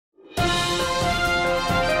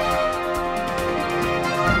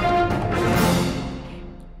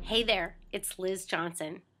Hey there, it's Liz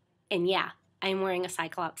Johnson. And yeah, I'm wearing a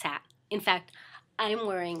Cyclops hat. In fact, I'm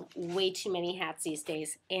wearing way too many hats these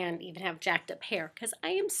days and even have jacked up hair because I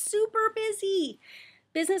am super busy.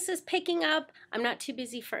 Business is picking up. I'm not too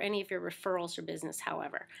busy for any of your referrals or business,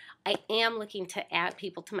 however. I am looking to add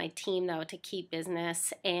people to my team, though, to keep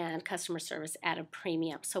business and customer service at a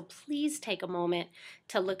premium. So please take a moment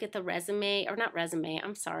to look at the resume, or not resume,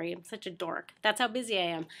 I'm sorry, I'm such a dork. That's how busy I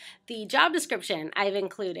am. The job description I've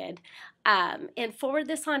included, and forward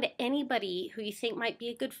this on to anybody who you think might be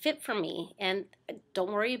a good fit for me. And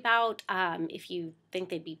don't worry about if you think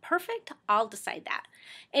they'd be perfect. I'll decide that.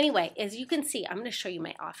 Anyway, as you can see, I'm going to show you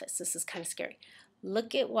my office. This is kind of scary.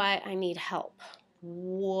 Look at why I need help.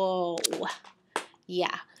 Whoa.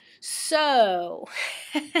 Yeah. So,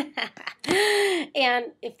 and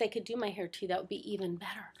if they could do my hair too, that would be even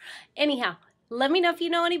better. Anyhow, let me know if you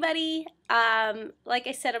know anybody. Like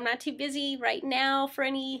I said, I'm not too busy right now for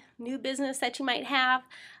any new business that you might have.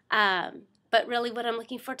 But really what I'm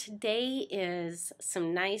looking for today is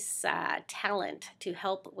some nice talent to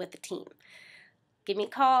help with the team. Give me a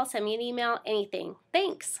call, send me an email, anything.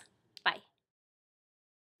 Thanks.